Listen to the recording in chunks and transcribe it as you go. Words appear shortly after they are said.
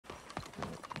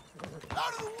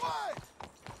Out of the way!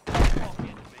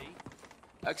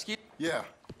 Excuse? Yeah.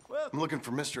 I'm looking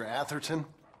for Mr. Atherton.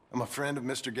 I'm a friend of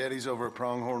Mr. Getty's over at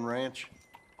Pronghorn Ranch.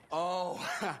 Oh,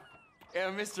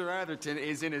 yeah, Mr. Atherton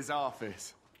is in his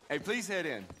office. Hey, please head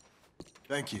in.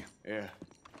 Thank you. Yeah.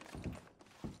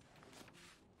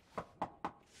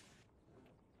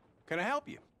 Can I help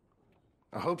you?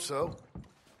 I hope so.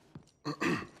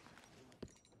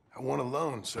 I want a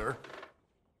loan, sir.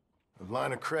 A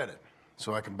line of credit,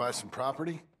 so I can buy some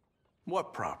property.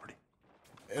 What property?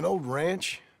 An old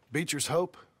ranch, Beecher's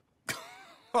Hope.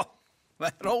 Oh,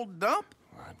 that old dump?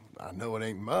 I know it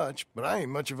ain't much, but I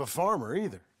ain't much of a farmer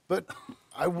either. But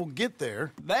I will get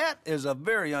there. That is a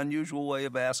very unusual way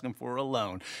of asking for a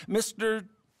loan. Mr.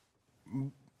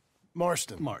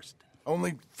 Marston. Marston.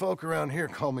 Only folk around here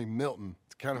call me Milton.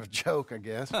 It's kind of a joke, I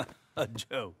guess. A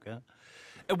joke, huh?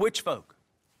 And which folk?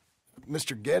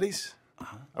 Mr. Getty's?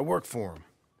 I work for him.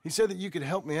 He said that you could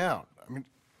help me out. I mean,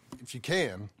 if you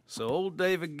can. So old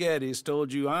David Geddes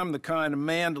told you I'm the kind of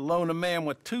man to loan a man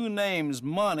with two names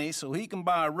money so he can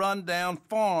buy a rundown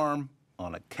farm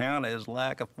on account of his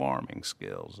lack of farming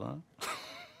skills, huh?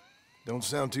 Don't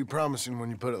sound too promising when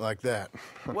you put it like that.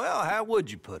 Well, how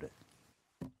would you put it?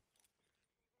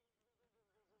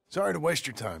 Sorry to waste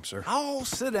your time, sir. Oh,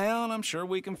 sit down. I'm sure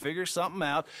we can figure something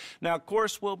out. Now, of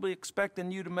course, we'll be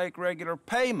expecting you to make regular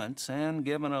payments, and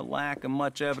given a lack of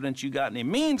much evidence you got any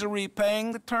means of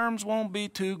repaying, the terms won't be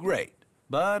too great.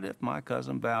 But if my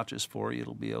cousin vouches for you,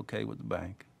 it'll be okay with the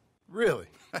bank. Really?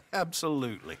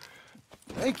 Absolutely.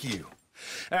 Thank you.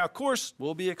 Now, of course,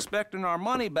 we'll be expecting our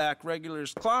money back regular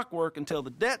as clockwork until the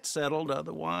debt's settled.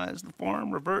 Otherwise, the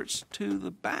farm reverts to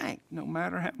the bank, no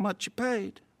matter how much you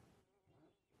paid.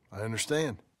 I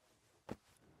understand.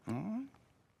 All right.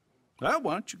 Well,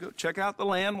 why don't you go check out the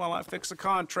land while I fix the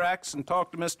contracts and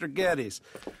talk to Mr. Geddes.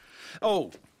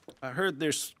 Oh, I heard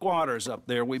there's squatters up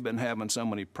there. We've been having so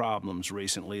many problems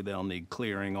recently, they'll need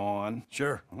clearing on.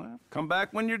 Sure. Well, come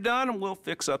back when you're done and we'll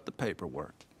fix up the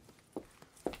paperwork.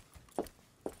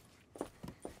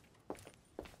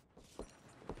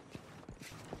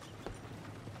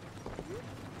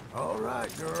 All right,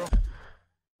 girl.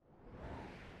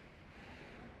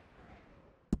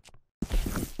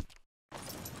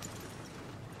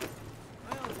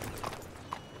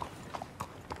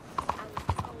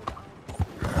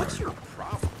 What's your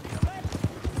problem?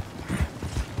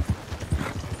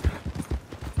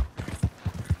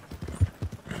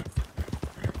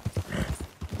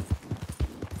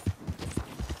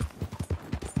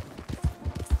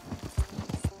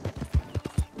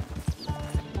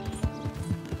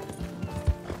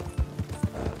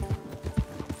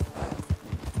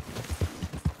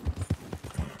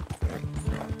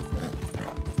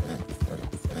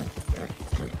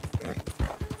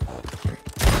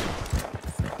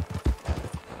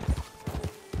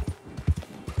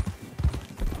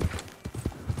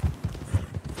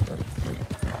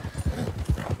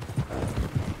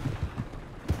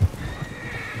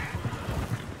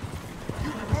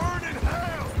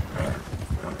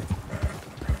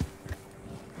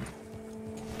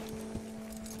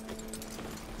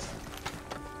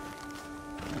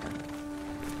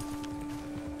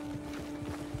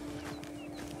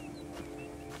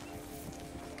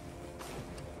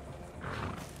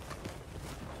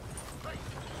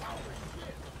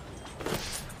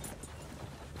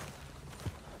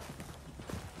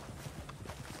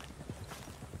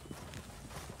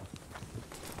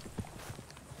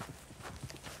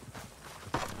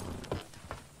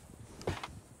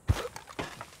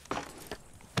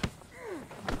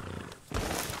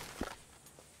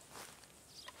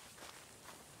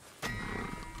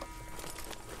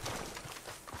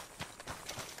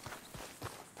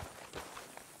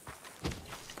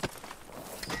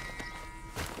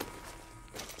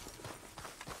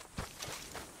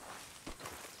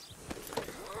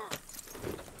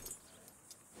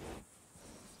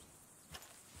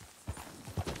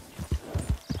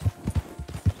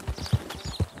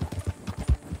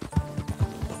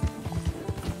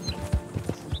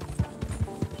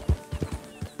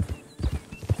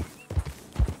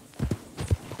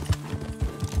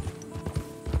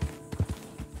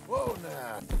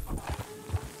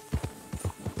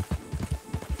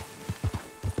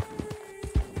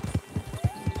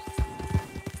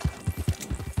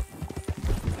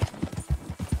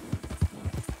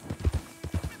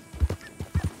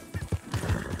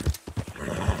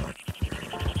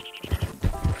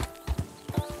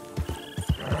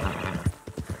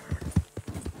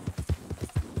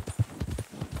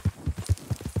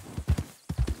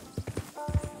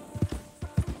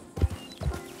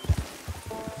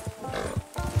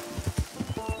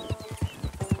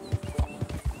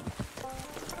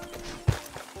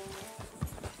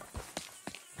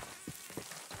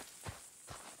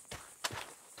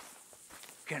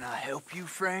 Can I help you,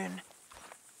 friend?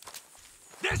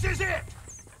 This is it!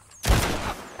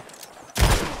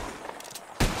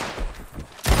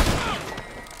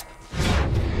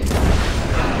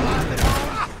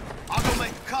 I'll go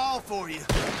make a call for you.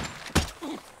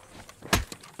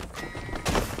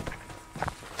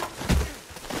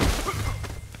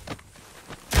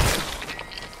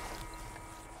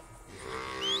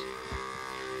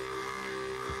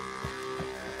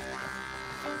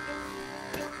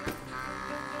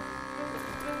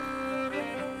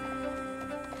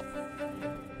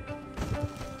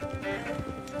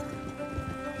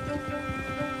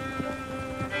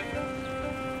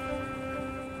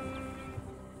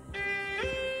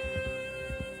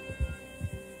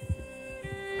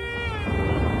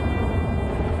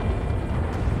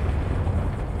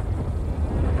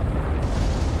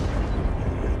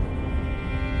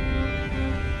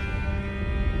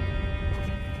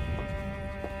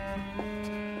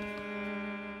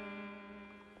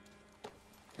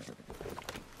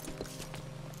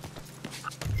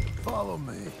 Follow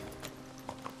me.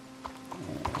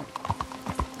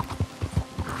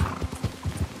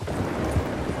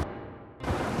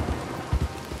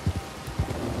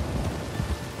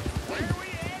 Where are we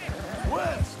headed?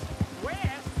 West!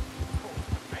 West? Oh,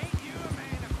 ain't you a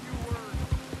man of few words?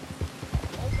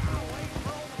 Hold our way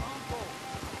from Uncle.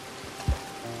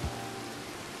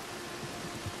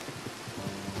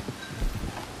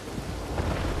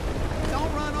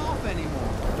 Don't run off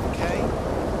anymore, okay?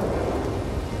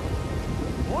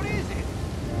 What is it?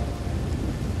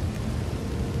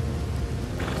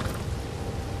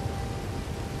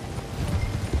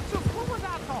 So what was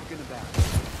I talking about?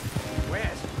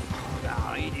 West?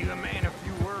 Oh, ain't you a man of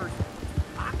few words?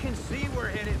 I can see we're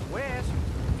headed west.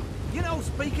 You know,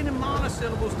 speaking in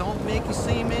monosyllables don't make you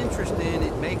seem interesting.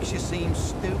 It makes you seem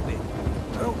stupid.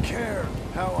 I don't care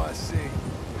how I sing.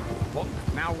 Well,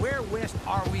 now where west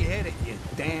are we headed, you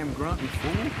damn grunting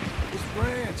fool? This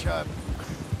ranch a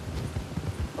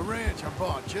ranch I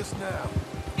bought just now.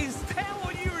 Is that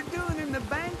what you were doing in the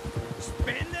bank?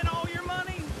 Spending all your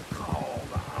money? Oh,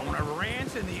 on a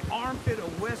ranch in the armpit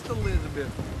of West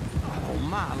Elizabeth. Oh,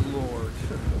 my lord.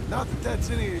 Not that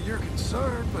that's any of your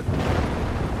concern, but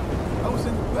I was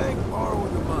in the bank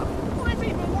borrowing the money. Well, that's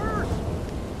even worse.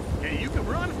 Yeah, you can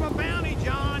run from a bounty,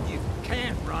 John. You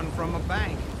can't run from a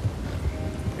bank.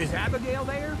 Is Abigail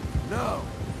there? No,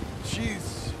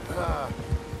 she's,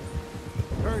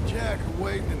 her and Jack are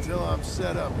waiting until I'm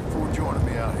set up before joining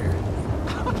me out here.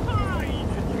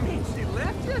 You mean she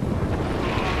left you? Oh,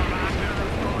 I never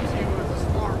thought she was a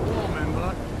smart woman,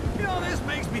 but, you know, this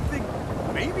makes me think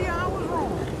maybe I was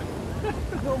wrong.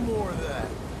 No more of that.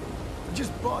 I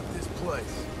just bought this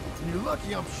place, and you're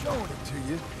lucky I'm showing it to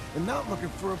you and not looking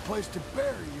for a place to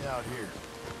bury you out here.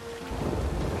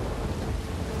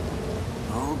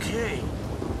 Okay,